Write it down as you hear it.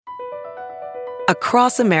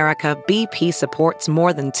Across America, BP supports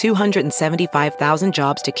more than 275,000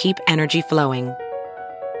 jobs to keep energy flowing.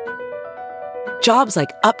 Jobs like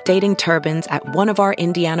updating turbines at one of our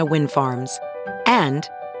Indiana wind farms and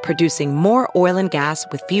producing more oil and gas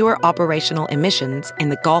with fewer operational emissions in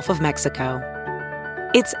the Gulf of Mexico.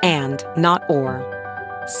 It's and, not or.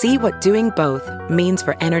 See what doing both means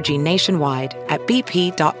for energy nationwide at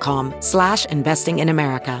bp.com/investing in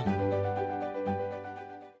America.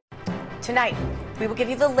 Tonight, we will give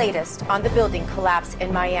you the latest on the building collapse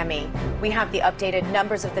in Miami. We have the updated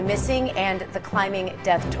numbers of the missing and the climbing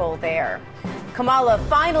death toll there. Kamala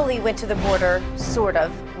finally went to the border, sort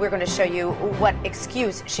of. We're going to show you what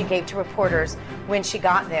excuse she gave to reporters when she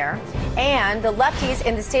got there. And the lefties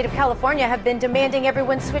in the state of California have been demanding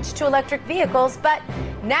everyone switch to electric vehicles, but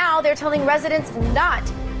now they're telling residents not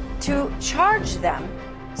to charge them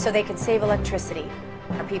so they can save electricity.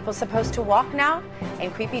 Are people supposed to walk now?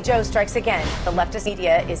 And Creepy Joe strikes again. The leftist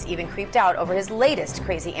media is even creeped out over his latest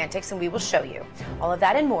crazy antics, and we will show you all of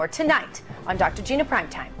that and more tonight on Dr. Gina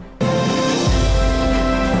Primetime.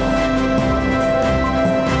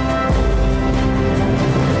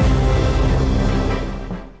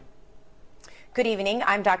 Good evening.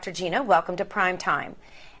 I'm Dr. Gina. Welcome to Primetime.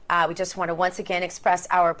 We just want to once again express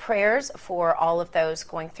our prayers for all of those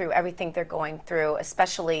going through everything they're going through,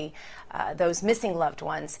 especially those missing loved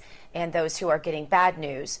ones and those who are getting bad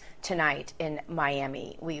news tonight in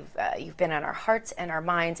Miami. You've been on our hearts and our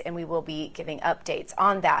minds, and we will be giving updates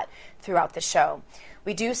on that throughout the show.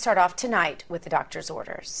 We do start off tonight with the doctor's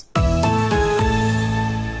orders.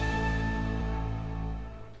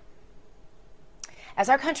 As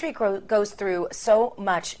our country goes through so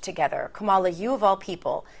much together, Kamala, you of all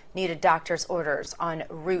people needed doctor's orders on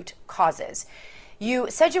root causes. You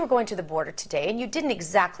said you were going to the border today, and you didn't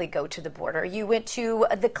exactly go to the border. You went to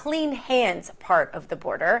the clean hands part of the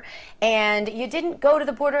border, and you didn't go to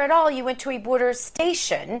the border at all. You went to a border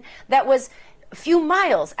station that was a few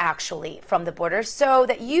miles actually from the border so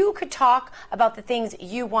that you could talk about the things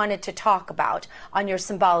you wanted to talk about on your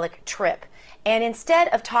symbolic trip. And instead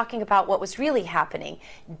of talking about what was really happening,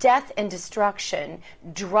 death and destruction,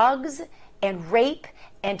 drugs and rape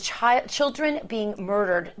and children being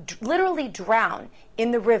murdered, literally drowned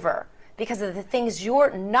in the river because of the things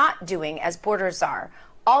you're not doing as borders are,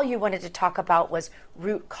 all you wanted to talk about was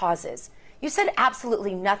root causes. You said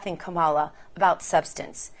absolutely nothing, Kamala, about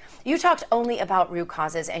substance. You talked only about root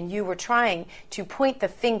causes, and you were trying to point the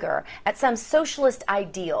finger at some socialist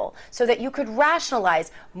ideal so that you could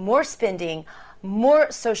rationalize more spending,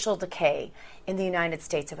 more social decay in the United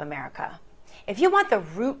States of America. If you want the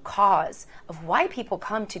root cause of why people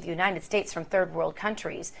come to the United States from third world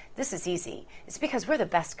countries, this is easy. It's because we're the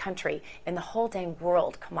best country in the whole dang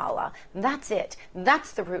world, Kamala. That's it.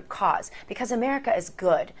 That's the root cause. Because America is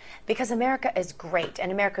good. Because America is great.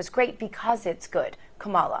 And America is great because it's good,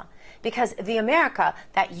 Kamala. Because the America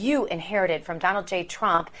that you inherited from Donald J.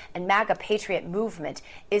 Trump and MAGA Patriot movement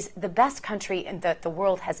is the best country that the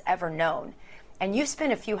world has ever known. And you've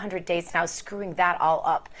spent a few hundred days now screwing that all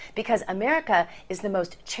up because America is the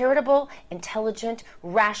most charitable, intelligent,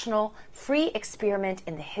 rational, free experiment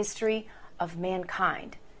in the history of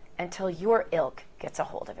mankind until your ilk gets a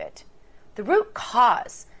hold of it. The root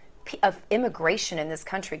cause of immigration in this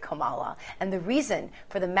country, Kamala, and the reason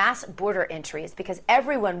for the mass border entry is because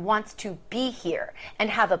everyone wants to be here and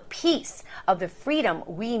have a piece of the freedom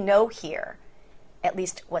we know here, at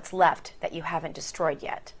least what's left that you haven't destroyed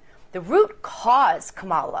yet. The root cause,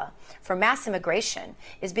 Kamala, for mass immigration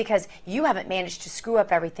is because you haven't managed to screw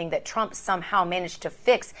up everything that Trump somehow managed to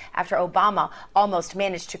fix after Obama almost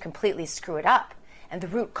managed to completely screw it up. And the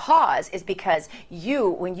root cause is because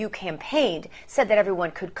you, when you campaigned, said that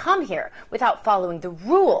everyone could come here without following the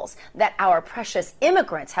rules that our precious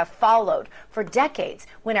immigrants have followed for decades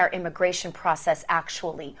when our immigration process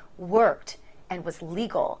actually worked and was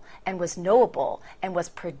legal and was knowable and was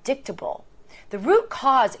predictable. The root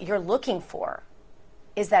cause you're looking for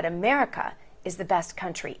is that America is the best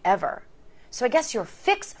country ever. So I guess your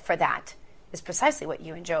fix for that is precisely what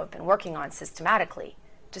you and Joe have been working on systematically,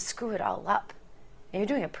 to screw it all up. And you're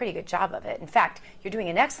doing a pretty good job of it. In fact, you're doing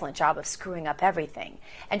an excellent job of screwing up everything.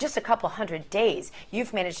 And just a couple hundred days,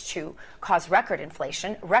 you've managed to cause record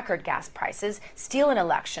inflation, record gas prices, steal an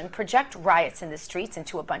election, project riots in the streets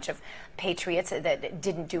into a bunch of patriots that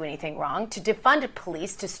didn't do anything wrong, to defund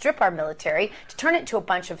police, to strip our military, to turn it into a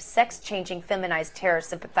bunch of sex-changing, feminized,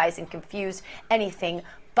 terror-sympathizing, confused anything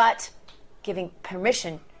but giving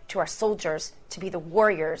permission to our soldiers to be the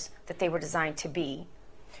warriors that they were designed to be.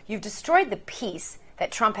 You've destroyed the peace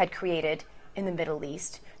that Trump had created in the Middle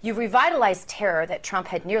East. You've revitalized terror that Trump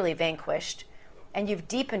had nearly vanquished. And you've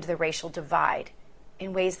deepened the racial divide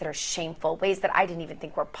in ways that are shameful, ways that I didn't even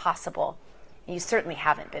think were possible. And you certainly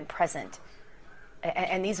haven't been present.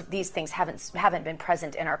 And these things haven't been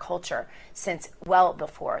present in our culture since well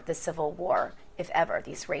before the Civil War, if ever,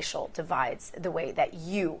 these racial divides, the way that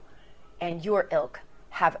you and your ilk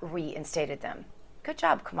have reinstated them. Good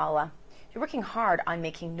job, Kamala. You're working hard on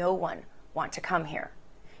making no one want to come here.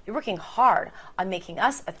 You're working hard on making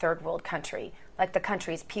us a third world country, like the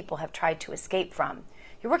countries people have tried to escape from.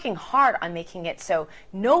 You're working hard on making it so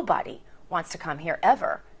nobody wants to come here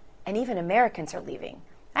ever, and even Americans are leaving.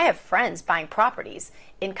 I have friends buying properties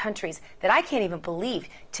in countries that I can't even believe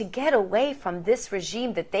to get away from this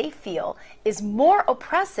regime that they feel is more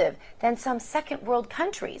oppressive than some second world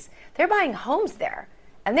countries. They're buying homes there,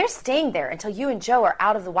 and they're staying there until you and Joe are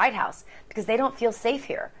out of the White House because they don't feel safe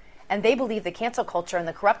here. And they believe the cancel culture and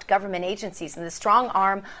the corrupt government agencies and the strong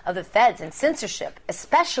arm of the feds and censorship,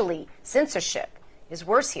 especially censorship, is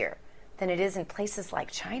worse here than it is in places like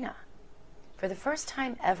China. For the first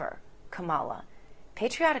time ever, Kamala,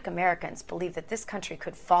 patriotic Americans believe that this country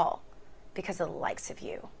could fall because of the likes of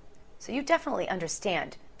you. So you definitely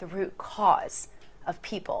understand the root cause of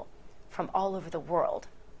people from all over the world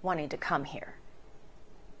wanting to come here.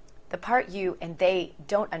 The part you and they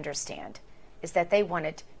don't understand is that they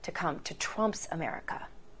wanted to come to Trump's America,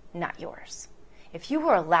 not yours. If you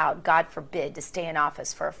were allowed, God forbid, to stay in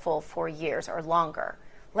office for a full 4 years or longer,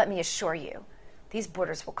 let me assure you, these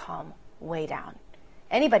borders will calm way down.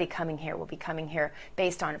 Anybody coming here will be coming here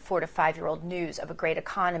based on 4 to 5 year old news of a great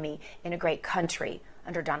economy in a great country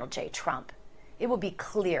under Donald J. Trump. It will be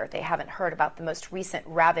clear they haven't heard about the most recent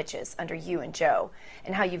ravages under you and Joe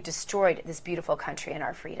and how you've destroyed this beautiful country and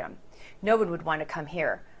our freedom. No one would want to come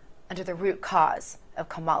here under the root cause of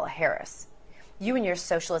Kamala Harris. You and your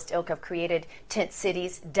socialist ilk have created tent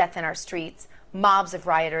cities, death in our streets, mobs of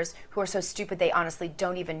rioters who are so stupid they honestly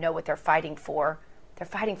don't even know what they're fighting for. They're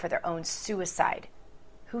fighting for their own suicide.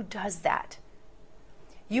 Who does that?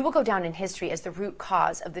 You will go down in history as the root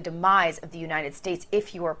cause of the demise of the United States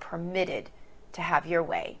if you are permitted to have your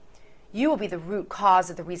way. You will be the root cause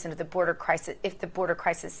of the reason of the border crisis if the border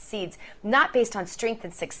crisis cedes, not based on strength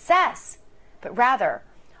and success, but rather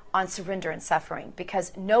on surrender and suffering,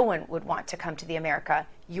 because no one would want to come to the America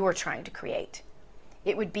you're trying to create.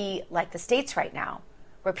 It would be like the states right now,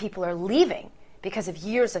 where people are leaving because of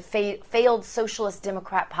years of failed socialist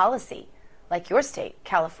Democrat policy, like your state,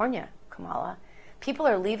 California, Kamala. People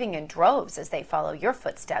are leaving in droves as they follow your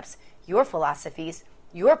footsteps, your philosophies,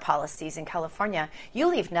 your policies in California. You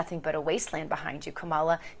leave nothing but a wasteland behind you,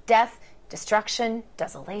 Kamala. Death, destruction,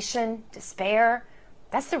 desolation, despair.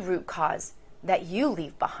 That's the root cause that you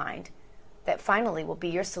leave behind that finally will be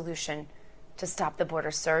your solution to stop the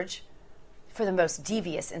border surge for the most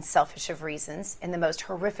devious and selfish of reasons, in the most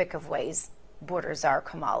horrific of ways borders are,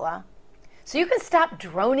 Kamala. So you can stop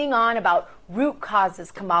droning on about root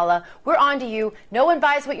causes, Kamala. We're on to you. No one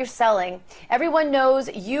buys what you're selling. Everyone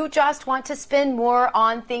knows you just want to spend more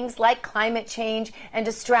on things like climate change and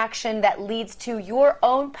distraction that leads to your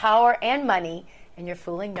own power and money, and you're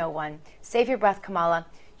fooling no one. Save your breath, Kamala.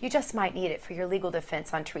 You just might need it for your legal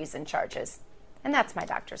defense on treason charges. And that's my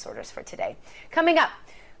doctor's orders for today. Coming up,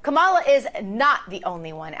 Kamala is not the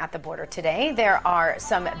only one at the border today. There are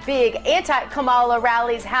some big anti-Kamala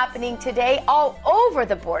rallies happening today all over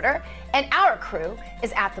the border, and our crew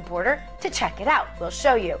is at the border to check it out. We'll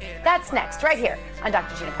show you. That's next, right here on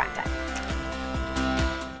Dr. Gina Primetime.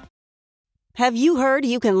 Have you heard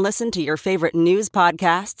you can listen to your favorite news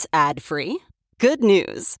podcasts ad-free? Good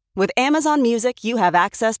news. With Amazon Music, you have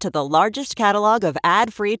access to the largest catalog of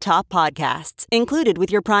ad-free top podcasts included with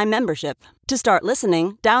your Prime membership. To start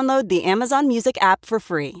listening, download the Amazon Music app for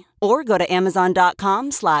free or go to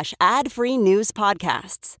amazon.com/ad-free news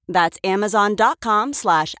podcasts. That's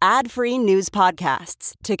amazon.com/ad-free news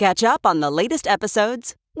podcasts to catch up on the latest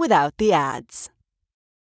episodes without the ads.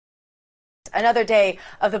 Another day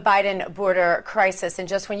of the Biden border crisis, and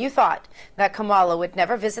just when you thought that Kamala would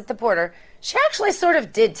never visit the border, she actually sort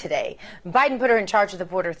of did today. Biden put her in charge of the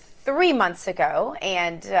border 3 months ago,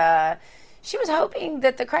 and she was hoping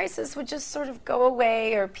that the crisis would just sort of go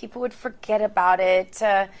away or people would forget about it.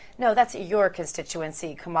 No, that's your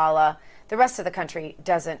constituency, Kamala. The rest of the country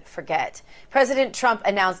doesn't forget. President Trump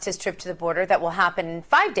announced his trip to the border that will happen in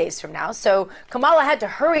 5 days from now, so Kamala had to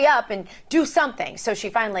hurry up and do something. So she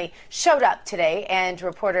finally showed up today, and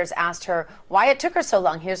reporters asked her why it took her so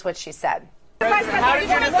long. Here's what she said. President, how did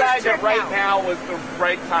you decide that right now was the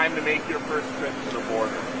right time to make your first trip to the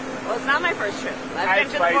border? Well, it's not my first trip. I've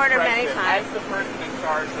been to the border many times. As the person in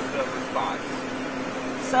charge of the response.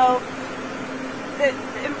 So, the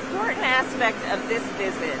important aspect of this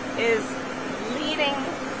visit is leading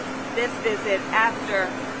this visit after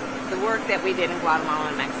the work that we did in Guatemala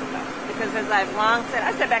and Mexico. Because as I've long said,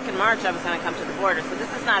 I said back in March I was going to come to the border, so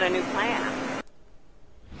this is not a new plan.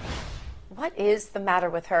 What is the matter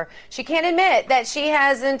with her? She can't admit that she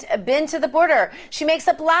hasn't been to the border. She makes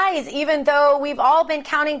up lies, even though we've all been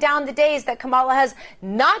counting down the days that Kamala has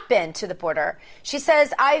not been to the border. She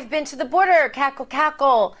says, I've been to the border, cackle,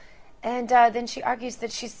 cackle. And then she argues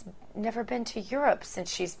that she's never been to Europe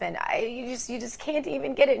since she's been. You just can't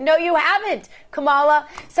even get it. No, you haven't, Kamala.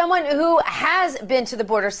 Someone who has been to the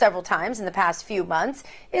border several times in the past few months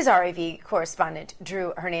is RAV correspondent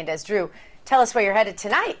Drew Hernandez. Drew, tell us where you're headed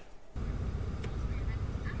tonight.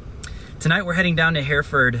 Tonight we're heading down to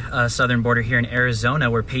Hereford, southern border here in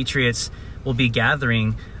Arizona, where patriots will be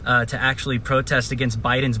gathering to actually protest against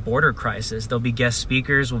Biden's border crisis. There'll be guest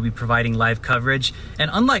speakers, we'll be providing live coverage.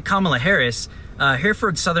 And unlike Kamala Harris,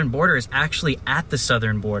 Hereford's southern border is actually at the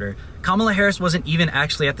southern border. Kamala Harris wasn't even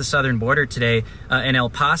actually at the southern border today in El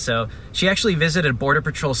Paso. She actually visited a Border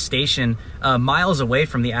Patrol station miles away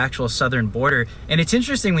from the actual southern border. And it's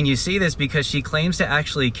interesting when you see this because she claims to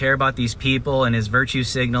actually care about these people and is virtue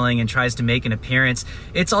signaling and tries to make an appearance.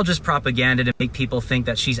 It's all just propaganda to make people think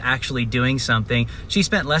that she's actually doing something. She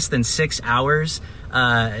spent less than 6 hours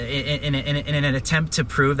in an attempt to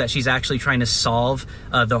prove that she's actually trying to solve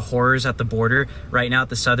the horrors at the border right now at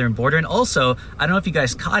the southern border. And also, I don't know if you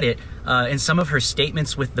guys caught it, in some of her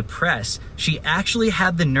statements with the press, she actually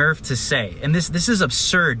had the nerve to say, and this is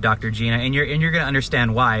absurd, Dr. Gina, and you're going to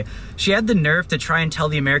understand why. She had the nerve to try and tell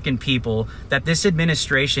the American people that this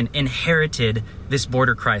administration inherited this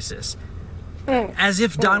border crisis. As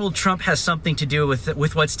if Donald Trump has something to do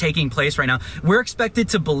with what's taking place right now. We're expected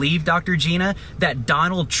to believe, Dr. Gina, that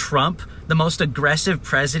Donald Trump, the most aggressive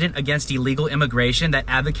president against illegal immigration that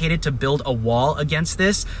advocated to build a wall against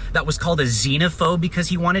this, that was called a xenophobe because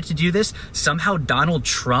he wanted to do this, somehow Donald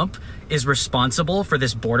Trump is responsible for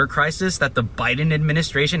this border crisis that the Biden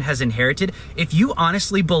administration has inherited. If you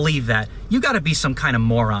honestly believe that, you got to be some kind of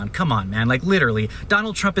moron. Come on, man. Like, literally,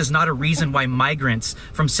 Donald Trump is not a reason why migrants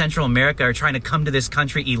from Central America are trying to come to this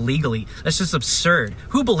country illegally. That's just absurd.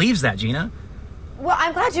 Who believes that, Gina? Well,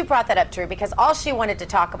 I'm glad you brought that up, Drew, because all she wanted to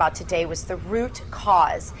talk about today was the root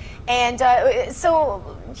cause. And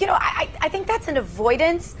so, you know, I think that's an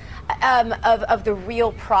avoidance of the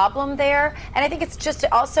real problem there. And I think it's just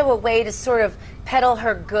also a way to sort of peddle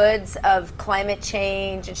her goods of climate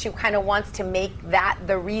change, and she kind of wants to make that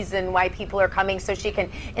the reason why people are coming, so she can,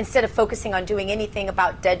 instead of focusing on doing anything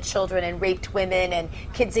about dead children and raped women and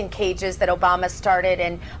kids in cages that Obama started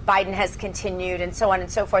and Biden has continued and so on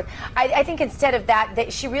and so forth. I think instead of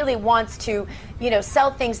that she really wants to, you know,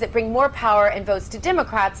 sell things that bring more power and votes to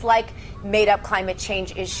Democrats, like made up climate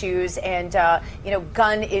change issues and, you know,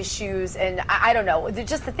 gun issues. And I don't know,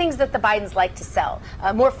 just the things that the Bidens like to sell,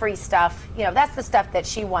 more free stuff. You know, that's the stuff that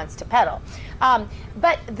she wants to peddle.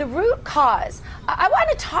 But the root cause, I want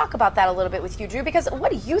to talk about that a little bit with you, Drew, because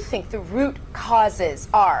what do you think the root causes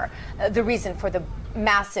are, the reason for the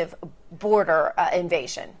massive border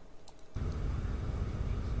invasion?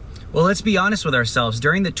 Well, let's be honest with ourselves.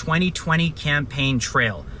 During the 2020 campaign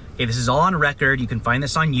trail, okay, this is all on record. You can find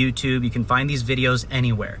this on YouTube. You can find these videos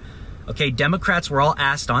anywhere. Okay, Democrats were all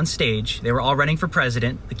asked on stage. They were all running for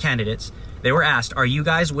president, the candidates. They were asked, are you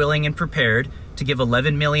guys willing and prepared to give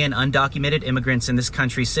 11 million undocumented immigrants in this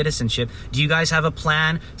country citizenship? Do you guys have a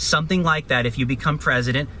plan? Something like that if you become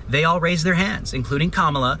president? They all raised their hands, including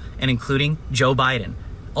Kamala and including Joe Biden.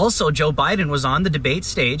 Also, Joe Biden was on the debate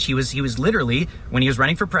stage. He was literally, when he was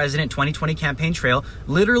running for president, 2020 campaign trail,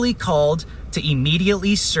 literally called to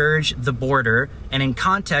immediately surge the border, and in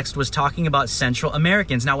context was talking about Central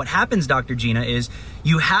Americans. Now, what happens, Dr. Gina, is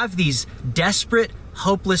you have these desperate,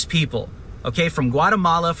 hopeless people, okay, from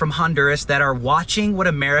Guatemala, from Honduras, that are watching what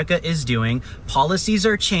America is doing. Policies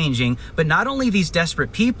are changing, but not only these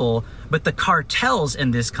desperate people, but the cartels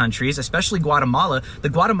in these countries, especially Guatemala. The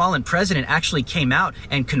Guatemalan president actually came out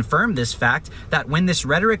and confirmed this fact, that when this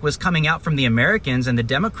rhetoric was coming out from the Americans and the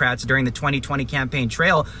Democrats during the 2020 campaign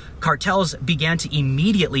trail, cartels began to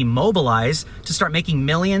immediately mobilize to start making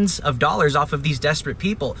millions of dollars off of these desperate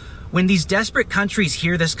people. When these desperate countries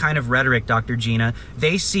hear this kind of rhetoric, Dr. Gina,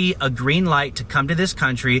 they see a green light to come to this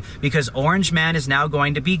country because Orange Man is now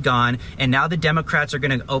going to be gone, and now the Democrats are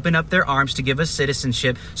going to open up their arms to give us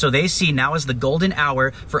citizenship. So they see see now is the golden hour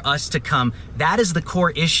for us to come. That is the core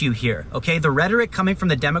issue here, okay? The rhetoric coming from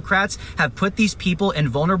the Democrats have put these people in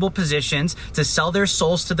vulnerable positions to sell their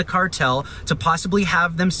souls to the cartel, to possibly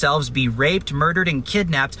have themselves be raped, murdered, and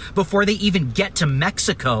kidnapped before they even get to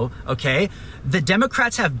Mexico, okay? The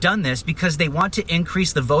Democrats have done this because they want to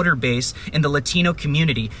increase the voter base in the Latino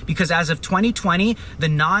community, because as of 2020, the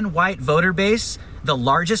non-white voter base, the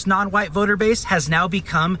largest non-white voter base, has now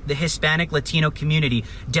become the Hispanic Latino community.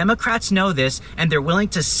 Democrats know this, and they're willing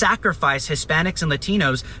to sacrifice Hispanics and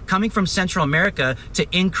Latinos coming from Central America to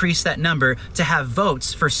increase that number, to have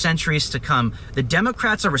votes for centuries to come. The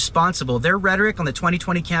Democrats are responsible. Their rhetoric on the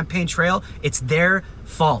 2020 campaign trail, it's their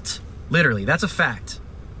fault. Literally, that's a fact.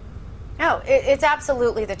 No, it's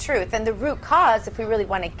absolutely the truth. And the root cause, if we really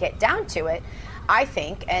want to get down to it, I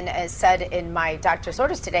think, and as said in my doctor's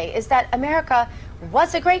orders today, is that America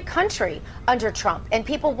was a great country under Trump, and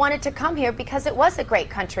people wanted to come here because it was a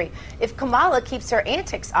great country. If Kamala keeps her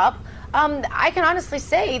antics up, I can honestly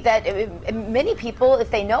say that many people,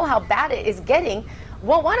 if they know how bad it is getting,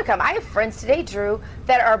 won't want to come. I have friends today, Drew,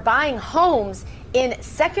 that are buying homes in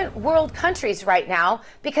second world countries right now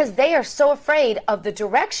because they are so afraid of the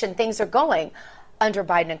direction things are going under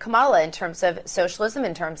Biden and Kamala in terms of socialism,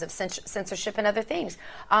 in terms of censorship and other things.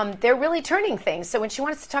 They're really turning things. So when she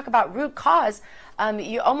wants to talk about root cause,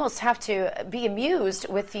 you almost have to be amused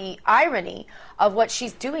with the irony of what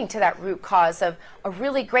she's doing to that root cause of a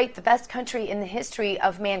really great, the best country in the history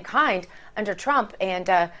of mankind under Trump, and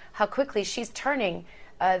how quickly she's turning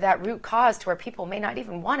that root cause to where people may not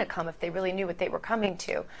even want to come if they really knew what they were coming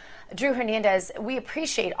to. Drew Hernandez, we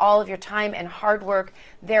appreciate all of your time and hard work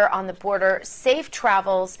there on the border. Safe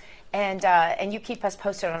travels, and you keep us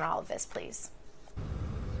posted on all of this, please.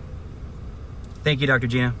 Thank you, Dr.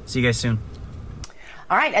 Gina. See you guys soon.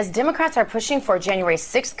 All right, as Democrats are pushing for a January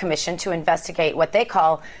 6th commission to investigate what they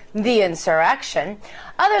call the insurrection,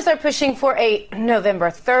 others are pushing for a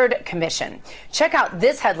November 3rd commission. Check out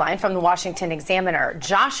this headline from the Washington Examiner.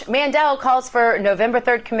 Josh Mandel calls for November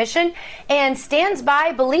 3rd commission and stands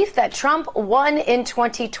by belief that Trump won in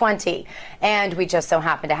 2020. And we just so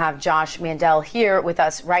happen to have Josh Mandel here with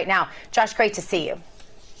us right now. Josh, great to see you.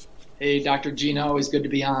 Hey, Dr. Gina, always good to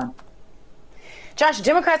be on. Josh,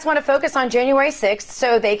 Democrats want to focus on January 6th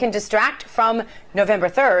so they can distract from November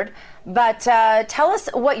 3rd. But tell us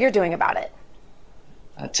what you're doing about it.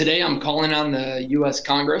 Today, I'm calling on the U.S.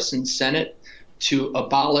 Congress and Senate to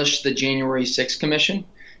abolish the January 6th Commission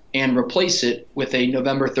and replace it with a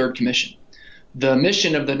November 3rd Commission. The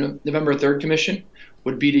mission of the November 3rd Commission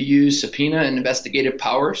would be to use subpoena and investigative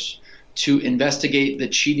powers to investigate the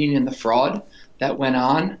cheating and the fraud that went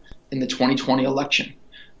on in the 2020 election.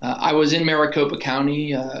 I was in Maricopa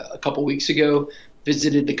County a couple weeks ago,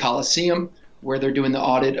 visited the Coliseum where they're doing the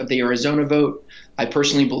audit of the Arizona vote. I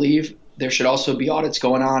personally believe there should also be audits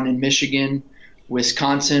going on in Michigan,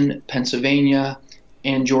 Wisconsin, Pennsylvania,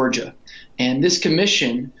 and Georgia. And this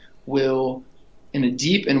commission will, in a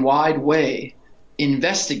deep and wide way,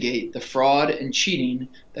 investigate the fraud and cheating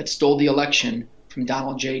that stole the election from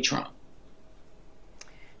Donald J. Trump.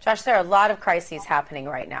 Josh, there are a lot of crises happening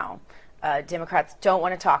right now. Democrats don't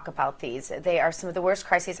want to talk about these. They are some of the worst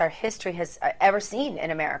crises our history has ever seen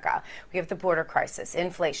in America. We have the border crisis,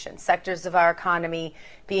 inflation, sectors of our economy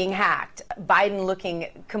being hacked, Biden looking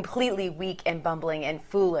completely weak and bumbling and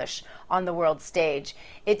foolish on the world stage.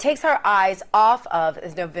 It takes our eyes off of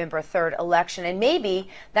the November 3rd election, and maybe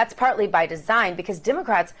that's partly by design, because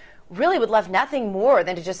Democrats really would love nothing more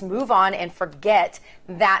than to just move on and forget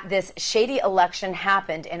that this shady election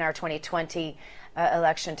happened in our 2020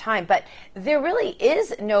 election time. But there really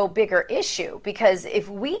is no bigger issue, because if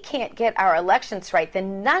we can't get our elections right,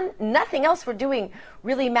 then nothing else we're doing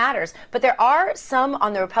really matters. But there are some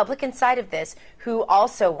on the Republican side of this who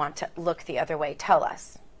also want to look the other way. Tell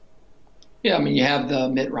us. Yeah, I mean, you have the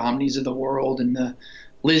Mitt Romneys of the world and the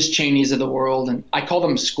Liz Cheneys of the world, and I call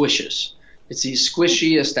them squishes. It's these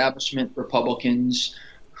squishy establishment Republicans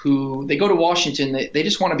who, they go to Washington, they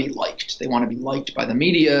just want to be liked. They want to be liked by the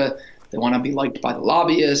media. They want to be liked by the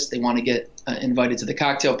lobbyists. They want to get invited to the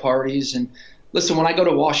cocktail parties. And listen, when I go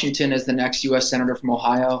to Washington as the next U.S. Senator from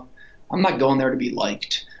Ohio, I'm not going there to be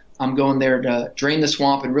liked. I'm going there to drain the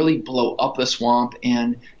swamp and really blow up the swamp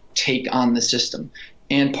and take on the system.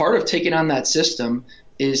 And part of taking on that system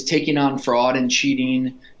is taking on fraud and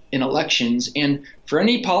cheating in elections. And for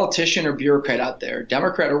any politician or bureaucrat out there,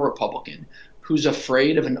 Democrat or Republican, who's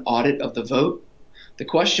afraid of an audit of the vote, the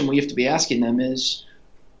question we have to be asking them is,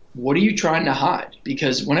 what are you trying to hide?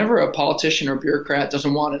 Because whenever a politician or bureaucrat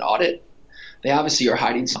doesn't want an audit, they obviously are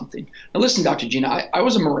hiding something. Now listen, Dr. Gina, I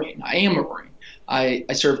was a Marine. I am a Marine. I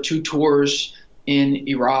served 2 tours in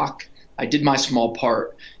Iraq. I did my small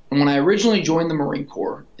part. And when I originally joined the Marine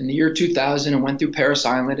Corps in the year 2000 and went through Parris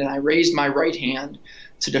Island, and I raised my right hand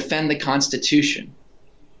to defend the Constitution,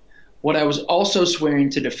 what I was also swearing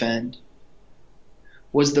to defend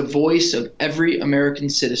was the voice of every American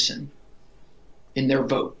citizen in their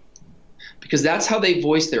vote. Because that's how they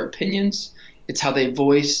voice their opinions, it's how they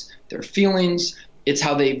voice their feelings, it's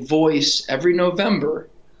how they voice every November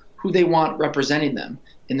who they want representing them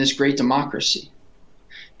in this great democracy.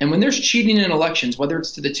 And when there's cheating in elections, whether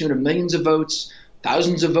it's to the tune of millions of votes,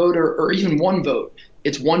 thousands of votes, or even one vote,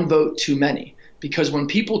 it's one vote too many. Because when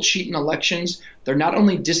people cheat in elections, they're not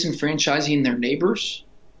only disenfranchising their neighbors,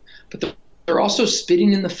 but they're also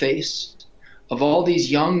spitting in the face of all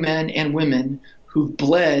these young men and women who've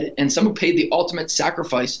bled and some who paid the ultimate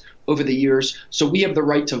sacrifice over the years so we have the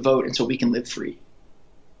right to vote and so we can live free.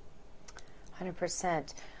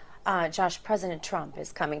 100%. Josh, President Trump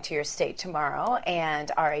is coming to your state tomorrow,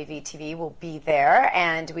 and RAV-TV will be there,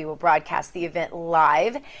 and we will broadcast the event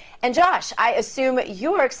live. And Josh, I assume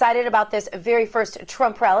you are excited about this very first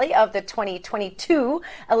Trump rally of the 2022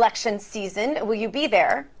 election season. Will you be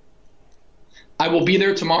there? I will be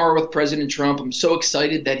there tomorrow with President Trump. I'm so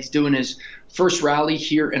excited that he's doing his first rally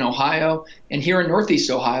here in Ohio and here in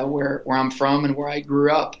Northeast Ohio, where I'm from and where I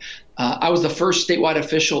grew up. I was the first statewide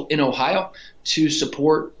official in Ohio to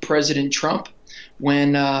support President Trump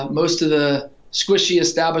when most of the squishy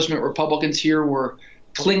establishment Republicans here were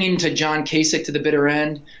clinging to John Kasich to the bitter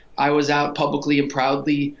end. I was out publicly and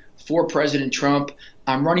proudly for President Trump.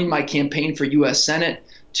 I'm running my campaign for U.S. Senate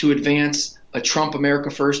to advance a Trump America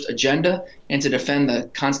First agenda and to defend the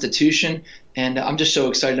Constitution. And I'm just so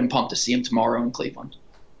excited and pumped to see him tomorrow in Cleveland.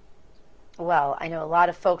 Well, I know a lot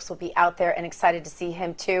of folks will be out there and excited to see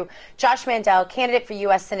him too. Josh Mandel, candidate for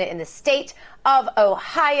U.S. Senate in the state of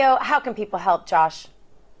Ohio. How can people help, Josh?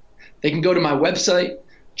 They can go to my website,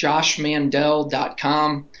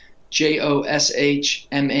 joshmandel.com,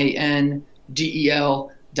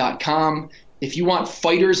 JOSHMANDEL.com. If you want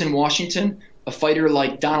fighters in Washington, a fighter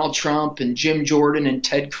like Donald Trump and Jim Jordan and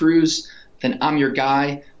Ted Cruz, then I'm your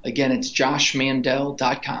guy. Again, it's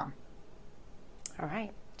joshmandel.com. All right.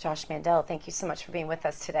 Josh Mandel, thank you so much for being with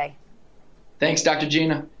us today. Thanks, Dr.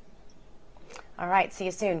 Gina. All right, see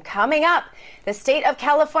you soon. Coming up, the state of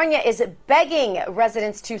California is begging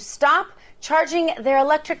residents to stop charging their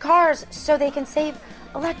electric cars so they can save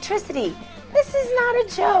electricity. This is not a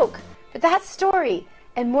joke, but that story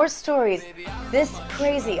and more stories this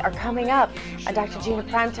crazy are coming up on Dr. Gina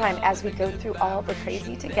Primetime as we go through all the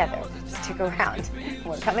crazy together. Stick around.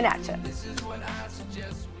 We're coming at you.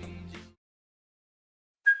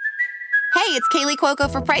 Hey, it's Kaylee Cuoco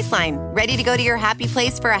for Priceline. Ready to go to your happy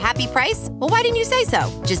place for a happy price? Well, why didn't you say so?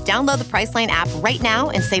 Just download the Priceline app right now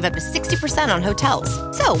and save up to 60% on hotels.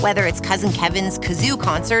 So whether it's Cousin Kevin's Kazoo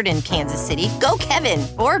Concert in Kansas City, go Kevin,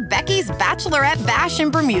 or Becky's Bachelorette Bash in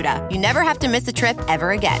Bermuda, you never have to miss a trip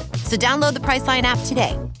ever again. So download the Priceline app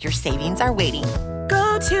today. Your savings are waiting.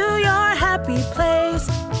 Go to your happy place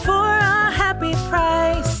for a happy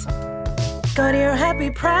price. Go to your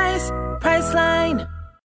happy price, Priceline.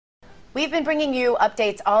 We've been bringing you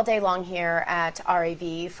updates all day long here at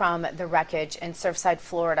RAV from the wreckage in Surfside,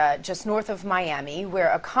 Florida, just north of Miami,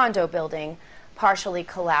 where a condo building partially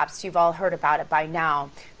collapsed. You've all heard about it by now.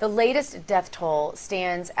 The latest death toll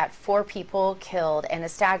stands at 4 people killed, and a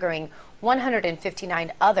staggering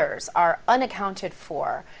 159 others are unaccounted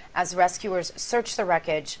for as rescuers search the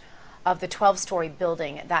wreckage of the 12-story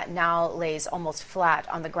building that now lays almost flat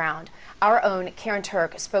on the ground. Our own Karen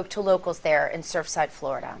Turk spoke to locals there in Surfside,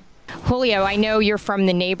 Florida. Julio, I know you're from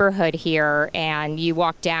the neighborhood here and you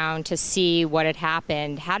walked down to see what had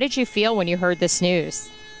happened. How did you feel when you heard this news?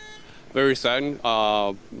 Very saddened.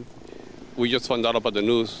 We just found out about the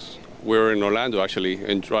news. We were in Orlando actually,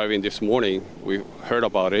 and driving this morning, we heard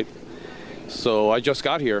about it. So I just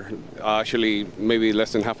got here, actually maybe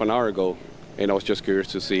less than half an hour ago, and I was just curious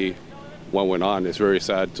to see what went on. It's very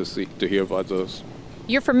sad to hear about those.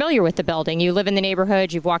 You're familiar with the building. You live in the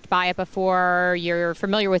neighborhood. You've walked by it before. You're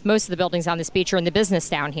familiar with most of the buildings on this beach. You're in the business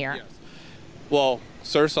down here. Yes. Well,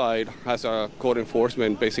 Surfside has a code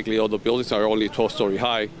enforcement. Basically, all the buildings are only 12-story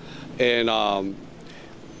high. And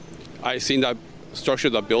I seen that structure,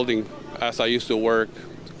 that building, as I used to work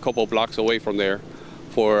a couple blocks away from there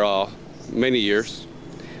for many years.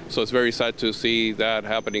 So it's very sad to see that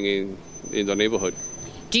happening in the neighborhood.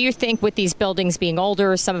 Do you think with these buildings being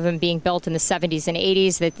older, some of them being built in the 70s and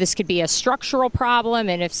 80s, that this could be a structural problem?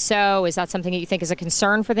 And if so, is that something that you think is a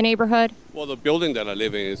concern for the neighborhood? Well, the building that I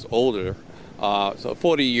live in is older. So a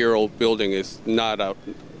 40-year-old building is not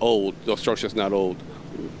old. The structure is not old.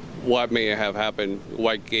 What may have happened,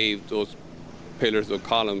 what gave those pillars or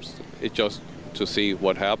columns, it's just to see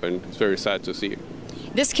what happened. It's very sad to see.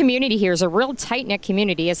 This community here is a real tight-knit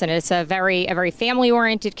community, isn't it? It's a very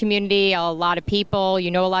family-oriented community, a lot of people.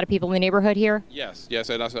 You know a lot of people in the neighborhood here? Yes,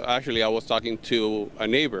 and actually I was talking to a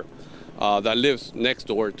neighbor that lives next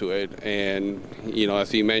door to it, and,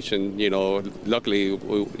 as he mentioned, luckily,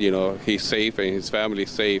 he's safe and his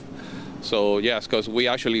family's safe. So, yes, because we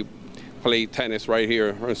actually play tennis right here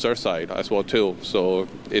on Surfside as well, too. So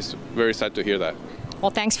it's very sad to hear that.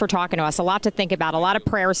 Well, thanks for talking to us. A lot to think about, a lot of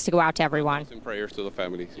prayers to go out to everyone. And prayers to the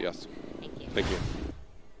families, yes. Thank you.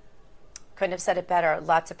 Couldn't have said it better.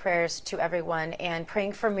 Lots of prayers to everyone and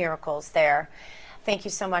praying for miracles there. Thank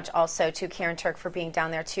you so much also to Karen Turk for being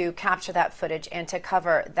down there to capture that footage and to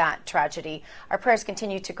cover that tragedy. Our prayers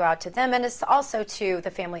continue to go out to them, and it's also to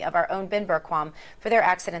the family of our own Ben Berquam for their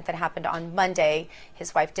accident that happened on Monday.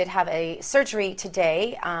 His wife did have a surgery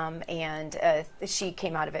today, and she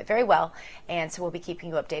came out of it very well, and so we'll be keeping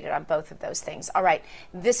you updated on both of those things. All right,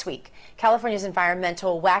 this week, California's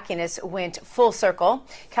environmental wackiness went full circle.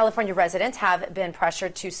 California residents have been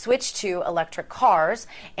pressured to switch to electric cars,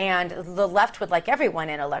 and the left would like everyone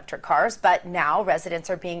in electric cars, but now residents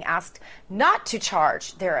are being asked not to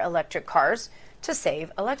charge their electric cars to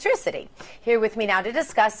save electricity. Here with me now to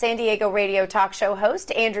discuss, San Diego radio talk show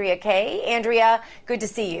host Andrea Kaye. Andrea, good to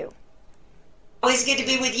see you. Always good to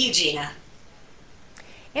be with you, Gina.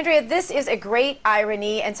 Andrea, this is a great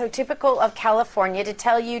irony and so typical of California to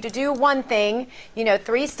tell you to do one thing,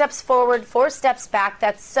 3 steps forward, 4 steps back.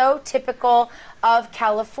 That's so typical of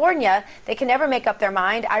California. They can never make up their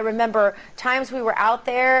mind. I remember times we were out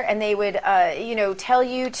there and they would, tell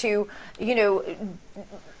you to,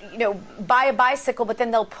 buy a bicycle, but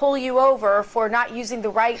then they'll pull you over for not using the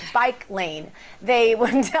right bike lane. They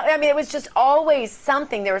wouldn't tell, it was just always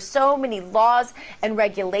something. There were so many laws and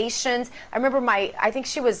regulations. I remember I think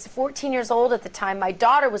she was 14 years old at the time. My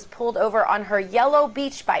daughter was pulled over on her yellow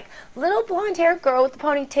beach bike. Little blonde haired girl with a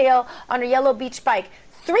ponytail on her yellow beach bike.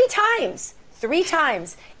 3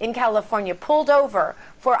 times in California, pulled over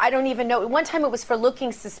for, I don't even know. One time it was for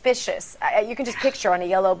looking suspicious. You can just picture on a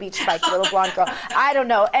yellow beach bike, a little blonde girl. I don't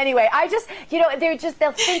know. Anyway, I just,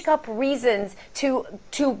 they'll think up reasons to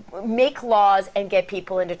make laws and get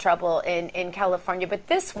people into trouble in California. But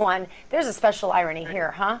this one, there's a special irony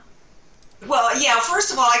here, huh? Well, yeah,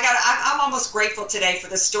 first of all, I'm almost grateful today for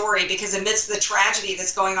the story, because amidst the tragedy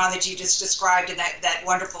that's going on that you just described in that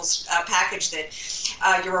wonderful package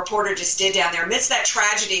that your reporter just did down there, amidst that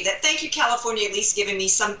tragedy, thank you, California, at least giving me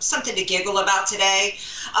something to giggle about today.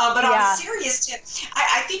 But on a serious tip,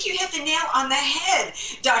 I think you hit the nail on the head,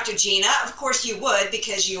 Dr. Gina. Of course you would,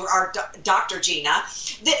 because you are Dr. Gina.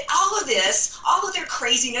 That all of their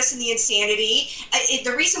craziness and the insanity,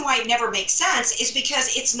 the reason why it never makes sense is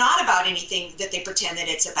because it's not about anything that they pretend that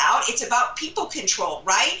it's about. It's about people control,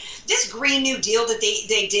 right? This Green New Deal that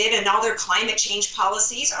they did and all their climate change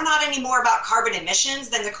policies are not any more about carbon emissions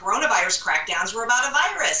than the coronavirus crackdowns were about a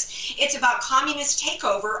virus. It's about communist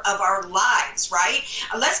takeover of our lives, right?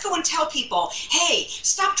 Let's go and tell people, hey,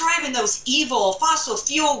 stop driving those evil fossil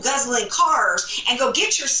fuel guzzling cars and go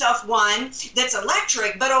get yourself one that's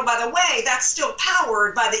electric, but oh, by the way, that's still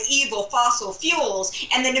powered by the evil fossil fuels.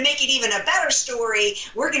 And then to make it even a better story,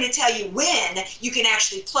 we're going to tell you when you can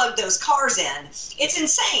actually plug those cars in. It's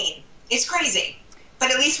insane. It's crazy.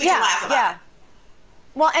 But at least we can laugh about it.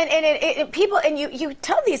 Well, and people, and you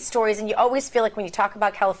tell these stories, and you always feel like when you talk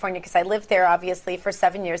about California, because I lived there, obviously, for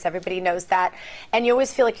 7 years, everybody knows that, and you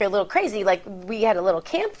always feel like you're a little crazy. Like, we had a little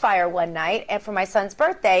campfire one night, and for my son's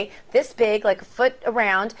birthday, this big, like a foot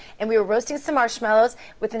around, and we were roasting some marshmallows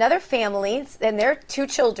with another family and their 2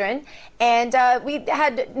 children, and we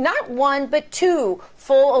had not 1, but 2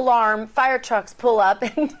 full alarm fire trucks pull up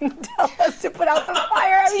and tell us to put out the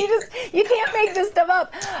fire. I mean, you can't make this stuff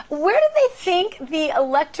up. Where did they think the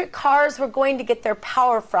electric cars were going to get their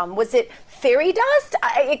power from? Was it fairy dust?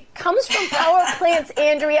 It comes from power plants,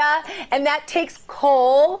 Andrea, and that takes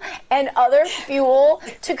coal and other fuel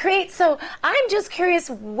to create. So I'm just curious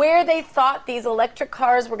where they thought these electric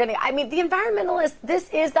cars were going to. I mean, the environmentalists, this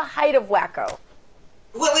is the height of wacko.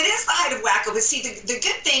 Well, it is the height of wacko, but see, the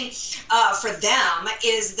good thing for them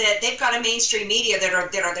is that they've got a mainstream media that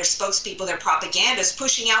are their spokespeople, their propagandists,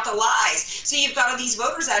 pushing out the lies. So you've got all these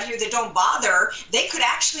voters out here that don't bother. They could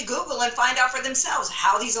actually Google and find out for themselves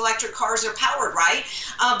how these electric cars are powered, right?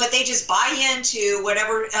 But they just buy into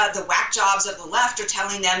whatever the whack jobs of the left are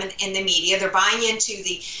telling them in the media. They're buying into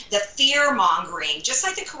the fear-mongering, just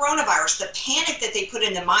like the coronavirus, the panic that they put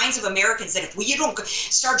in the minds of Americans that if you don't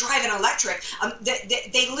start driving electric,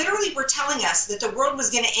 they literally were telling us that the world was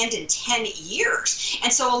going to end in 10 years.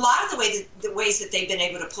 And so a lot of the ways that they've been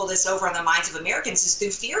able to pull this over on the minds of Americans is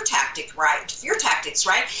through fear tactics,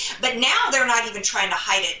 right? But now they're not even trying to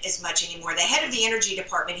hide it as much anymore. The head of the Energy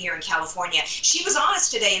Department here in California, she was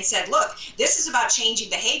honest today and said, look, this is about changing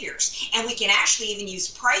behaviors, and we can actually even use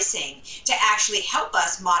pricing to actually help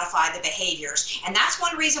us modify the behaviors. And that's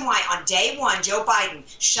one reason why on day one, Joe Biden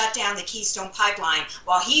shut down the Keystone Pipeline,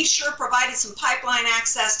 while he sure provided some pipeline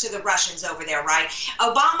access to the Russians over there, right?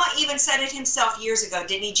 Obama even said it himself years ago,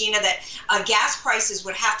 didn't he, Gina, that gas prices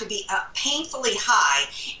would have to be painfully high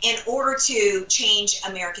in order to change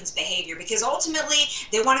Americans' behavior, because ultimately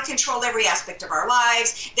they want to control every aspect of our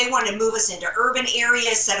lives. They want to move us into urban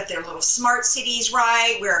areas, set up their little smart cities,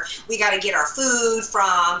 right, where we got to get our food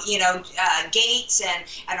from, gates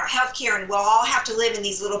and our healthcare, and we'll all have to live in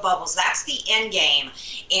these little bubbles. That's the end game.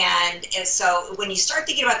 And so when you start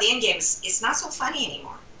thinking about the end game, it's not so funny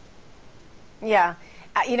anymore. Yeah.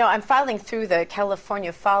 I'm filing through the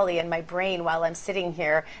California folly in my brain while I'm sitting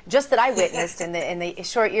here, just that I witnessed in the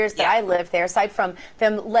short years that I lived there, aside from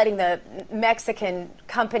them letting the Mexican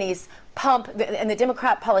companies pump, and the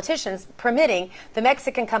Democrat politicians permitting the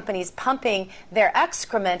Mexican companies pumping their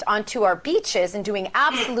excrement onto our beaches and doing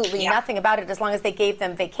absolutely nothing about it, as long as they gave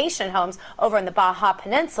them vacation homes over in the Baja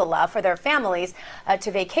Peninsula for their families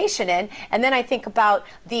to vacation in. And then I think about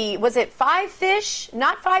was it 5 fish,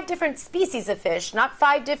 not 5 different species of fish, not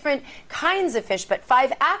 5 different kinds of fish, but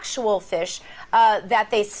 5 actual fish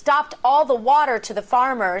that they stopped all the water to the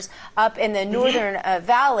farmers up in the northern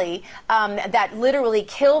valley that literally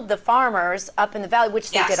killed the farmers up in the valley, which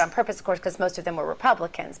they did on purpose, of course, because most of them were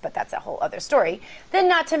Republicans, but that's a whole other story. Then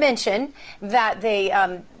not to mention that they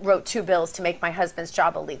wrote 2 bills to make my husband's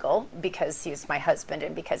job illegal because he was my husband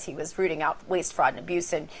and because he was rooting out waste, fraud, and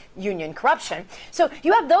abuse and union corruption. So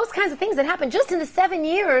you have those kinds of things that happened just in the 7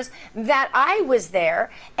 years that I was there.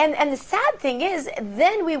 And the sad thing is,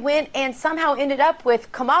 then we went and somehow ended up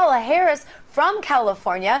with Kamala Harris from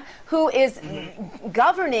California, who is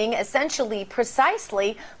governing essentially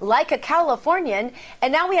precisely like a Californian.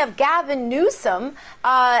 And now we have Gavin Newsom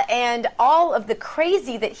and all of the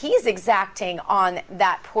crazy that he's exacting on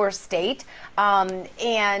that poor state.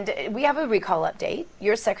 And we have a recall update.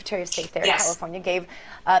 Your Secretary of State there in California gave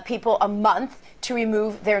people a month to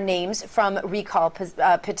remove their names from recall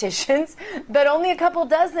petitions, but only a couple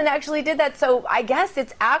dozen actually did that. So I guess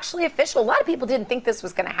it's actually official. A lot of people didn't think this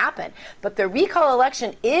was going to happen, but the recall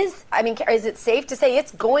election is it safe to say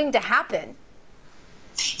it's going to happen?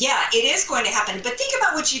 Yeah, it is going to happen. But think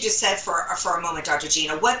about what you just said for a moment, Dr.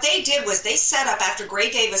 Gina. What they did was they set up, after Gray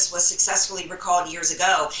Davis was successfully recalled years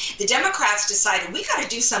ago, the Democrats decided we got to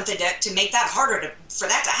do something to make that harder for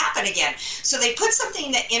that to happen again. So they put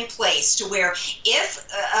something in place to where if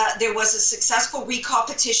there was a successful recall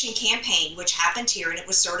petition campaign, which happened here, and it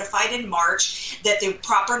was certified in March, that the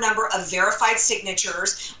proper number of verified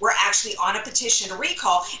signatures were actually on a petition to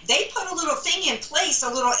recall, they put a little thing in place, a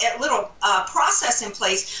little process in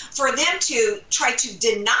place for them to try to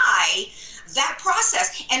deny that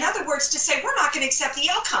process. In other words, to say we're not going to accept the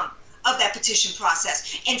outcome of that petition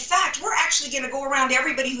process. In fact, we're actually going to go around to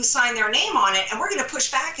everybody who signed their name on it, and we're going to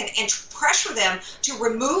push back and pressure them to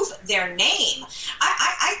remove their name.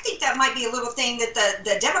 I think that might be a little thing that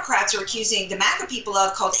the Democrats are accusing the MAGA people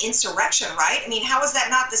of, called insurrection, right? I mean, how is that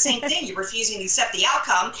not the same thing? You're refusing to accept the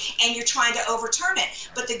outcome, and you're trying to overturn it.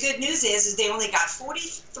 But the good news is they only got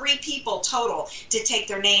 43 people total to take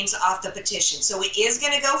their names off the petition. So it is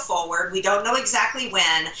going to go forward. We don't know exactly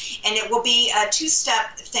when, and it will be a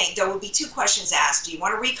 2-step thing. There will be 2 questions asked. Do you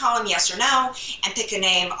want to recall him, yes or no, and pick a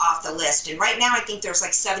name off the list? And right now I think there's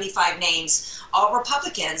like 75 names, all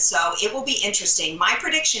Republicans, so it will be interesting. My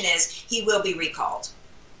prediction is he will be recalled.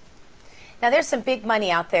 Now, there's some big money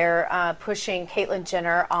out there pushing Caitlyn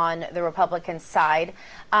Jenner on the Republican side.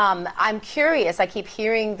 I'm curious. I keep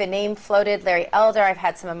hearing the name floated, Larry Elder. I've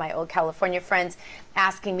had some of my old California friends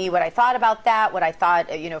asking me what I thought about that, what I thought,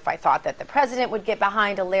 if I thought that the president would get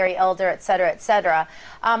behind a Larry Elder, et cetera, et cetera.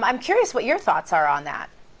 I'm curious what your thoughts are on that.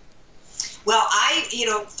 Well,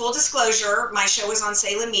 full disclosure, my show is on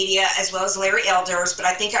Salem Media as well as Larry Elder's, but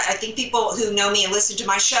I think people who know me and listen to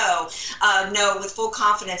my show know with full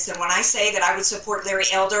confidence that when I say that I would support Larry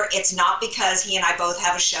Elder, it's not because he and I both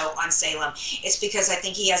have a show on Salem. It's because I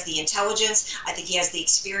think he has the intelligence, I think he has the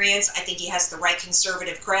experience, I think he has the right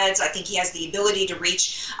conservative creds, I think he has the ability to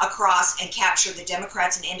reach across and capture the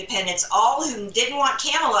Democrats and independents, all who didn't want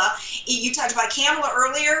Kamala. You talked about Kamala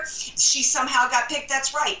earlier. She somehow got picked.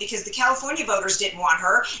 That's right, because the California California voters didn't want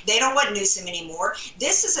her. They don't want Newsom anymore.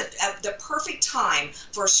 This is the perfect time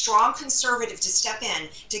for a strong conservative to step in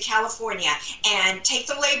to California and take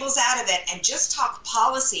the labels out of it and just talk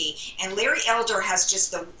policy. And Larry Elder has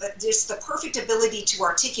just the perfect ability to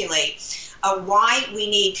articulate why we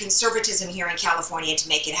need conservatism here in California to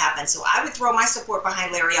make it happen. So I would throw my support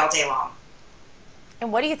behind Larry all day long.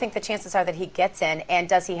 And what do you think the chances are that he gets in, and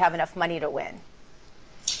does he have enough money to win?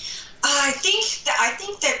 I think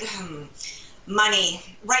that money.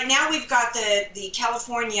 Right now we've got the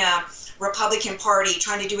California Republican Party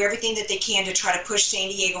trying to do everything that they can to try to push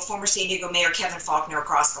former San Diego Mayor Kevin Faulconer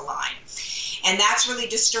across the line. And that's really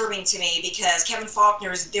disturbing to me because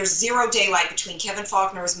there's zero daylight between Kevin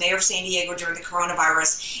Faulconer as mayor of San Diego during the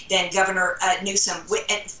coronavirus, then Governor Newsom.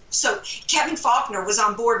 So Kevin Faulconer was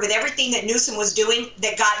on board with everything that Newsom was doing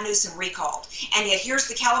that got Newsom recalled. And yet here's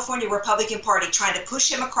the California Republican Party trying to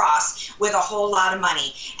push him across with a whole lot of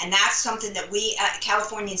money. And that's something that we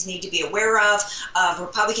Californians need to be aware of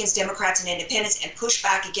Republicans, Democrats, and Independents, and push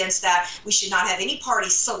back against that. We should not have any party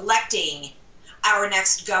selecting our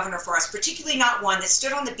next governor for us, particularly not one that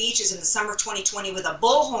stood on the beaches in the summer of 2020 with a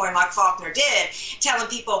bullhorn like Faulconer did, telling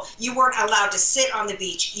people you weren't allowed to sit on the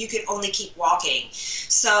beach, you could only keep walking.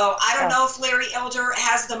 So I don't know if Larry Elder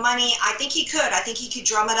has the money. I think he could. I think he could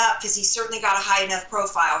drum it up because he's certainly got a high enough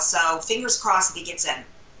profile. So fingers crossed if he gets in.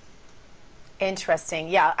 Interesting.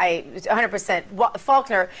 Yeah, 100%.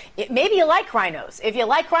 Faulconer, maybe you like rhinos. If you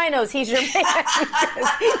like rhinos, he's your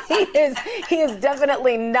man. he is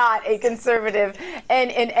definitely not a conservative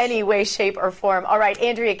in any way, shape, or form. All right,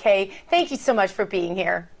 Andrea Kaye, thank you so much for being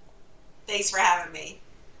here. Thanks for having me.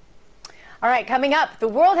 All right, coming up, the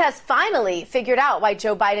world has finally figured out why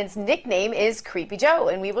Joe Biden's nickname is Creepy Joe,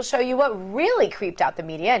 and we will show you what really creeped out the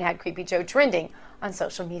media and had Creepy Joe trending on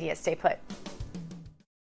social media. Stay put.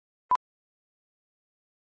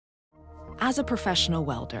 As a professional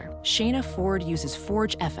welder, Shayna Ford uses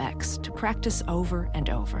Forge FX to practice over and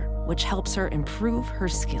over, which helps her improve her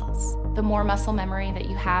skills. The more muscle memory that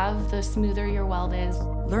you have, the smoother your weld is.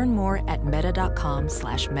 Learn more at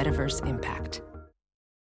meta.com/metaverseimpact.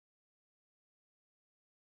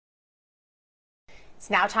 It's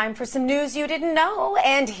now time for some news you didn't know,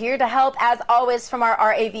 and here to help, as always, from our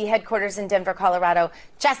RAV headquarters in Denver, Colorado,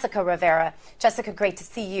 Jessica Rivera. Jessica, great to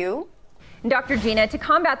see you. Dr. Gina, to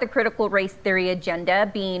combat the critical race theory agenda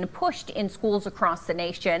being pushed in schools across the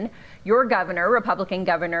nation, your governor, Republican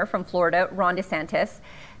governor from Florida, Ron DeSantis,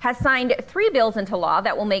 has signed 3 bills into law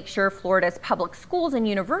that will make sure Florida's public schools and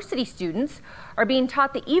university students are being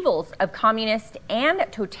taught the evils of communist and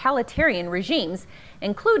totalitarian regimes,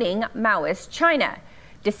 including Maoist China.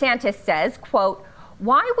 DeSantis says, quote,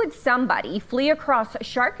 "Why would somebody flee across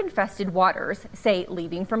shark-infested waters, say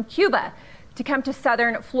leaving from Cuba, to come to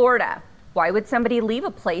southern Florida? Why would somebody leave a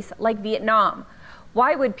place like Vietnam?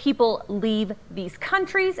 Why would people leave these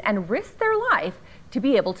countries and risk their life to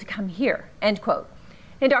be able to come here?" End quote.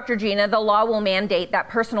 And Dr. Gina, the law will mandate that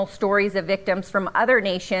personal stories of victims from other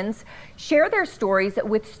nations share their stories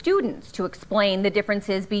with students to explain the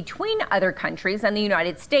differences between other countries and the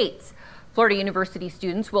United States. Florida University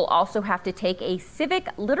students will also have to take a civic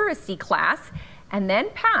literacy class and then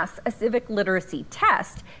pass a civic literacy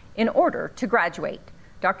test in order to graduate.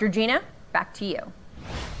 Dr. Gina, back to you.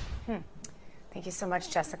 Thank you so much,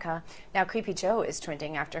 Jessica. Now, Creepy Joe is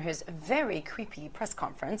trending after his very creepy press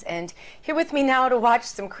conference. And here with me now to watch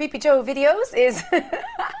some Creepy Joe videos is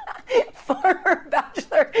former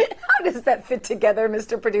Bachelor. How does that fit together,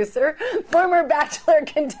 Mr. Producer? Former Bachelor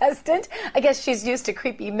contestant. I guess she's used to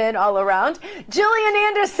creepy men all around. Jillian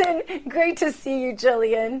Anderson. Great to see you,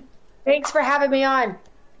 Jillian. Thanks for having me on.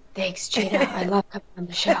 Thanks, Gina. I love coming on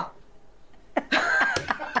the show.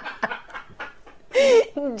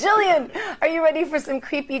 Jillian, are you ready for some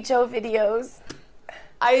Creepy Joe videos?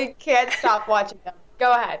 I can't stop watching them.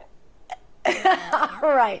 Go ahead.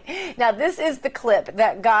 All right. Now, this is the clip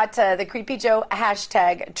that got the Creepy Joe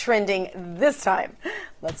hashtag trending this time.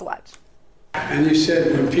 Let's watch. And you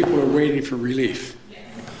said when people are waiting for relief,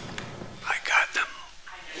 I got them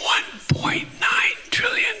 $1.9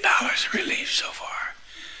 trillion relief so far.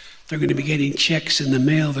 They're going to be getting checks in the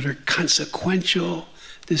mail that are consequential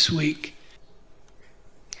this week.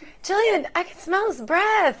 Jillian, I can smell his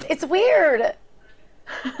breath. It's weird.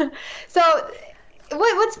 So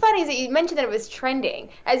what's funny is that you mentioned that it was trending.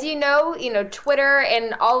 As you know, Twitter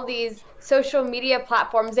and all of these social media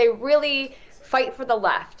platforms, they really fight for the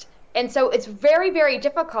left. And so it's very, very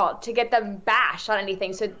difficult to get them bashed on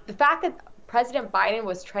anything. So the fact that President Biden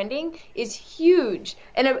was trending is huge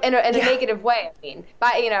in a negative way. I mean,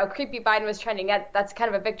 creepy Biden was trending. That's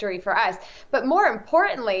kind of a victory for us. But more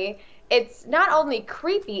importantly, it's not only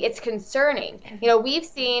creepy, it's concerning. We've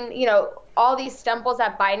seen, all these stumbles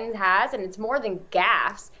that Biden has, and it's more than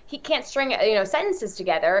gaffes. He can't string, sentences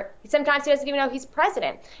together. Sometimes he doesn't even know he's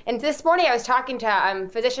president. And this morning I was talking to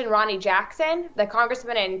physician Ronnie Jackson, the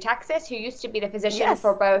congressman in Texas, who used to be the physician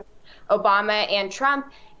for both Obama and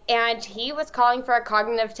Trump. And he was calling for a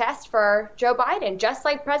cognitive test for Joe Biden, just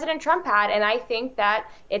like President Trump had. And I think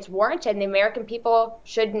that it's warranted, and the American people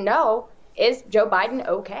should know, is Joe Biden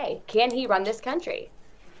okay? Can he run this country?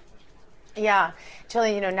 Yeah,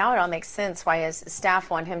 Jillian, now it all makes sense why his staff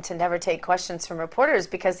want him to never take questions from reporters,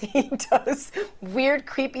 because he does weird,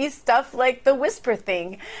 creepy stuff like the whisper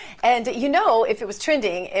thing. And, if it was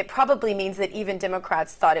trending, it probably means that even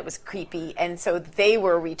Democrats thought it was creepy, and so they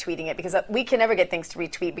were retweeting it, because we can never get things to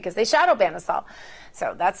retweet because they shadow ban us all.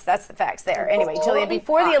 So that's the facts there. Anyway, Jillian,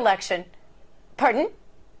 before the election, pardon?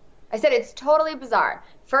 I said it's totally bizarre.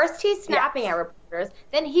 First, he's snapping at reporters,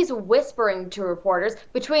 then he's whispering to reporters.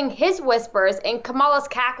 Between his whispers and Kamala's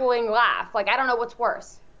cackling laugh, I don't know what's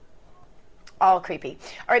worse. All creepy.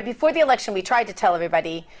 All right, before the election, we tried to tell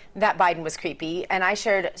everybody that Biden was creepy, and I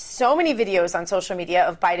shared so many videos on social media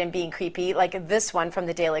of Biden being creepy, like this one from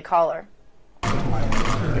the Daily Caller.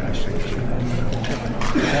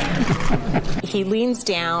 He leans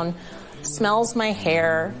down, smells my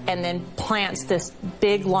hair, and then plants this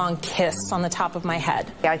big, long kiss on the top of my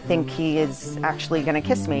head. I think he is actually going to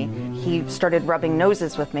kiss me. He started rubbing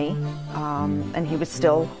noses with me, and he was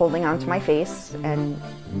still holding onto my face and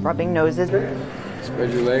rubbing noses.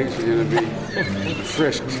 Spread your legs, you're going to be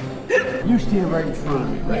frisked. You stand right in front of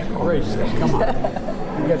me, right there. Come on.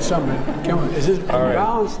 You got something. Come on. Is this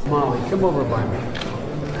balanced? Molly, come over by me.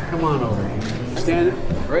 Come on over here. Stand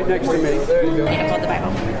right next to me. There you go. I hold the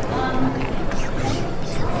Bible.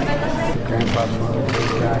 Grandpa's one of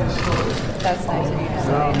those guys. That's nice of you to say.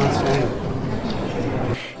 No, I'm not saying.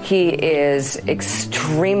 He is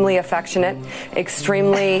extremely affectionate,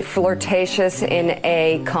 extremely flirtatious in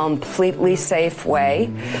a completely safe way.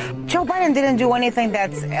 Joe Biden didn't do anything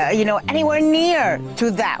that's, anywhere near to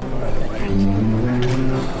that.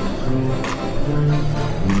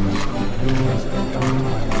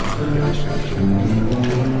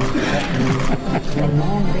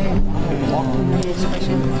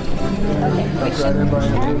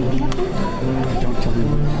 Don't tell me.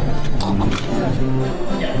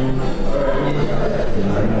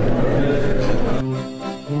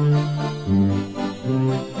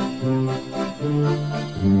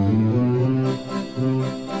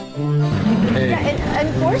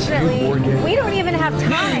 Unfortunately, we don't even have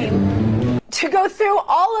time to go through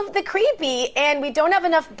all of the creepy, and we don't have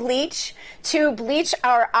enough bleach to bleach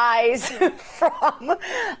our eyes from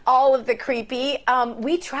all of the creepy.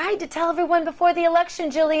 We tried to tell everyone before the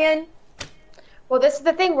election, Jillian. Well, this is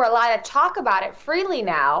the thing. We're allowed to talk about it freely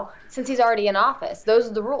now since he's already in office. Those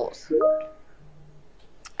are the rules.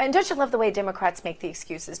 And don't you love the way Democrats make the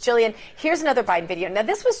excuses? Jillian, here's another Biden video. Now,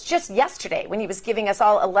 this was just yesterday when he was giving us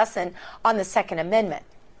all a lesson on the Second Amendment.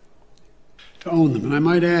 To own them. And I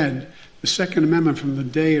might add, the Second Amendment from the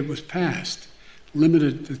day it was passed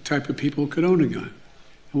limited the type of people who could own a gun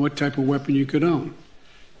and what type of weapon you could own.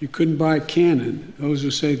 You couldn't buy a cannon. Those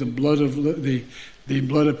who say the blood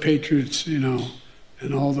of patriots,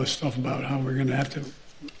 and all the stuff about how we're going to have to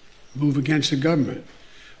move against the government.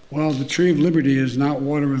 Well, the tree of liberty is not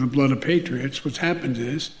water with the blood of patriots. What's happened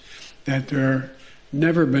is that there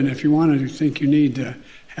never been, if you want to think you need to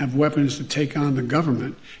have weapons to take on the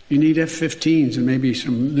government, you need F-15s and maybe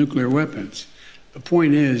some nuclear weapons. The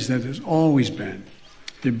point is that there's always been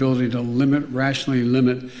the ability to rationally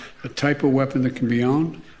limit the type of weapon that can be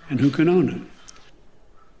owned and who can own it.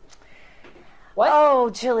 What? Oh,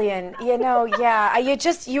 Jillian,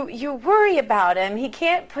 you worry about him. He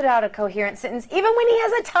can't put out a coherent sentence, even when he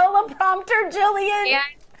has a teleprompter, Jillian. Yeah,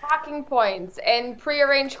 talking points and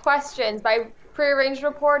prearranged questions by prearranged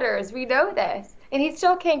reporters. We know this. And he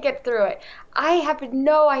still can't get through it. I have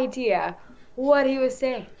no idea what he was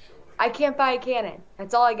saying. I can't buy a cannon.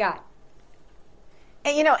 That's all I got.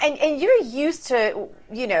 And, and you're used to,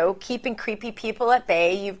 keeping creepy people at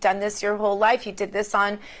bay. You've done this your whole life. You did this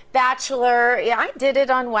on Bachelor. Yeah, I did it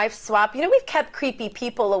on Wife Swap. We've kept creepy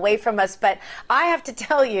people away from us. But I have to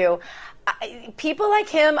tell you, people like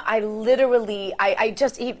him,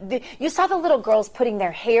 you saw the little girls putting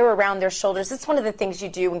their hair around their shoulders. It's one of the things you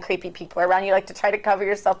do when creepy people are around. You like to try to cover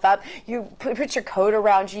yourself up. You put your coat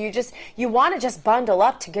around you. You want to just bundle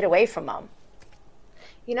up to get away from them.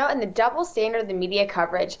 and the double standard of the media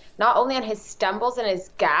coverage, not only on his stumbles and his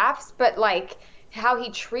gaffes, but like how he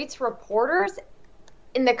treats reporters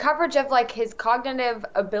in the coverage of like his cognitive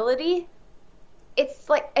ability. It's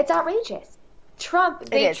outrageous. Trump,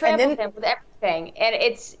 they trampled him with everything, and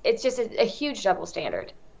it's just a huge double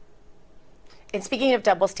standard. And speaking of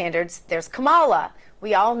double standards, there's Kamala.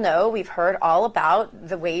 We all know, we've heard all about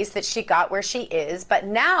the ways that she got where she is, but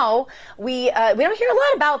now we don't hear a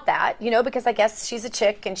lot about that, because I guess she's a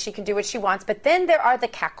chick and she can do what she wants. But then there are the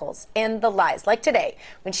cackles and the lies, like today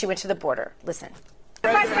when she went to the border. Listen.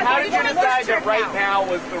 President, how did you decide that right now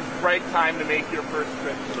was the right time to make your first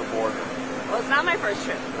trip to the border? Well, it's not my first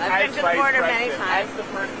trip. I've been to the border many times. As the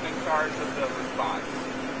person in charge of the response.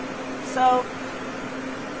 So,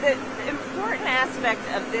 the important aspect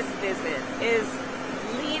of this visit is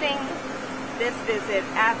leading this visit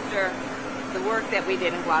after the work that we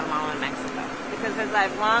did in Guatemala and Mexico. Because as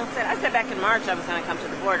I've long said, I said back in March I was going to come to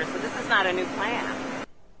the border, so this is not a new plan.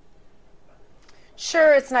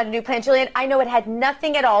 Sure, it's not a new plan, Jillian. I know it had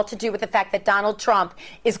nothing at all to do with the fact that Donald Trump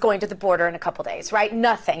is going to the border in a couple days, right?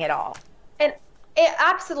 Nothing at all. And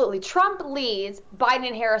absolutely, Trump leads, Biden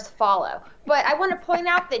and Harris follow. But I want to point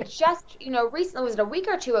out that just, recently, was it a week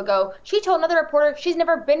or two ago, she told another reporter she's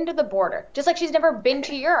never been to the border, just like she's never been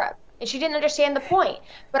to Europe. And she didn't understand the point.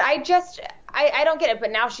 But I don't get it.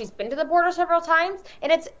 But now she's been to the border several times,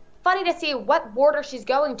 and it's funny to see what border she's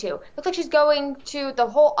going to. Looks like she's going to the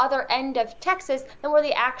whole other end of Texas than where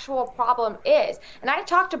the actual problem is. And I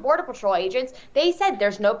talked to Border Patrol agents. They said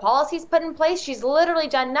there's no policies put in place. She's literally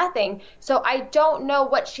done nothing. So I don't know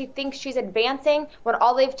what she thinks she's advancing when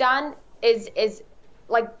all they've done is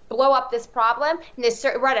like blow up this problem. And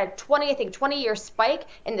we're at a 20-year spike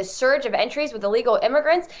in the surge of entries with illegal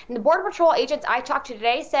immigrants. And the Border Patrol agents I talked to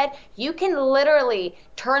today said you can literally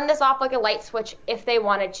turn this off like a light switch if they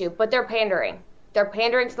wanted to, but they're pandering. They're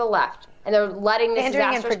pandering to the left, and they're letting this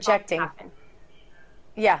disaster and projecting happen.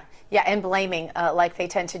 Yeah, and blaming like they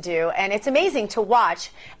tend to do. And it's amazing to watch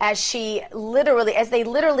as they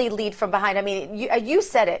literally lead from behind. I mean, you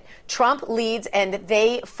said it. Trump leads and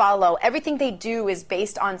they follow. Everything they do is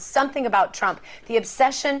based on something about Trump. The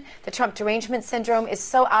obsession, the Trump derangement syndrome is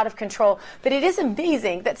so out of control. But it is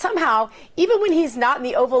amazing that somehow, even when he's not in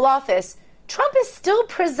the Oval Office, Trump is still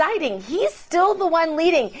presiding. He's still the one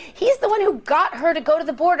leading. He's the one who got her to go to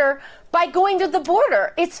the border by going to the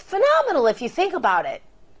border. It's phenomenal if you think about it.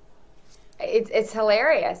 It's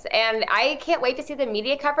hilarious, and I can't wait to see the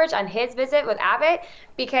media coverage on his visit with Abbott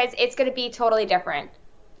because it's going to be totally different.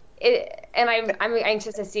 And I'm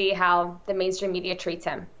anxious to see how the mainstream media treats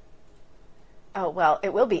him. Oh, well,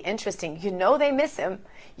 it will be interesting. They miss him.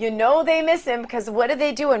 Because what do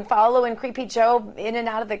they do? And following Creepy Joe in and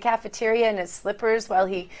out of the cafeteria in his slippers while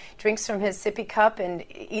he drinks from his sippy cup and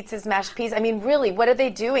eats his mashed peas. I mean, really, what are they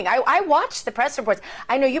doing? I watch the press reports.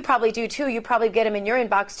 I know you probably do, too. You probably get them in your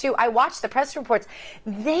inbox, too. I watch the press reports.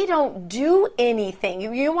 They don't do anything.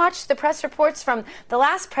 You watch the press reports from the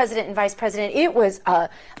last president and vice president. It was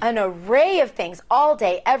an array of things all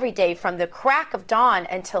day, every day, from the crack of dawn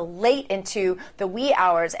until late into the wee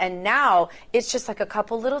hours. And now it's just like a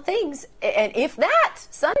couple little things, and if that,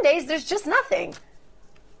 Sundays there's just nothing.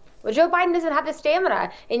 Well, Joe Biden doesn't have the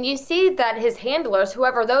stamina, and you see that his handlers,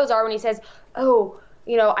 whoever those are, when he says,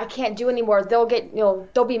 I can't do anymore, they'll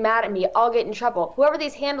be mad at me, I'll get in trouble. Whoever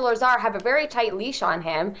these handlers are have a very tight leash on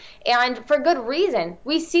him, and for good reason.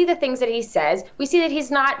 We see the things that he says, we see that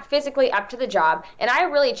he's not physically up to the job, and I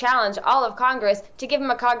really challenge all of Congress to give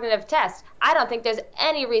him a cognitive test. I don't think there's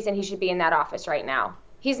any reason he should be in that office right now.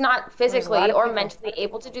 He's not physically or mentally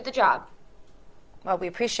able to do the job. Well, we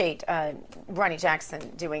appreciate Ronnie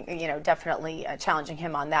Jackson doing, definitely challenging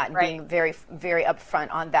him on that and being very, very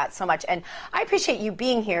upfront on that so much. And I appreciate you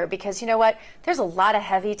being here because you know what? There's a lot of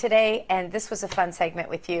heavy today, and this was a fun segment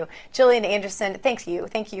with you. Jillian Anderson, thank you.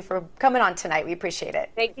 Thank you for coming on tonight. We appreciate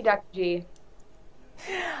it. Thank you, Dr. G.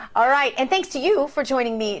 All right, and thanks to you for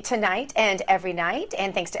joining me tonight and every night,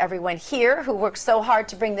 and thanks to everyone here who worked so hard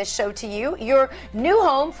to bring this show to you. Your new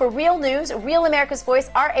home for real news, Real America's Voice,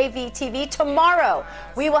 RAV TV. Tomorrow,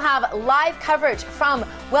 we will have live coverage from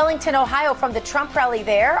Wellington, Ohio, from the Trump rally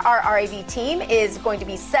there. Our RAV team is going to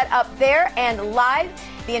be set up there and live.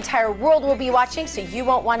 The entire world will be watching, so you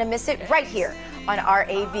won't want to miss it right here on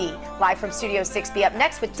RAV. Live from Studio 6. Be up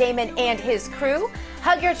next with Damon and his crew.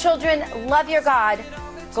 Hug your children, love your God.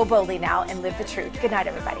 Go boldly now and live the truth. Good night,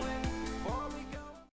 everybody.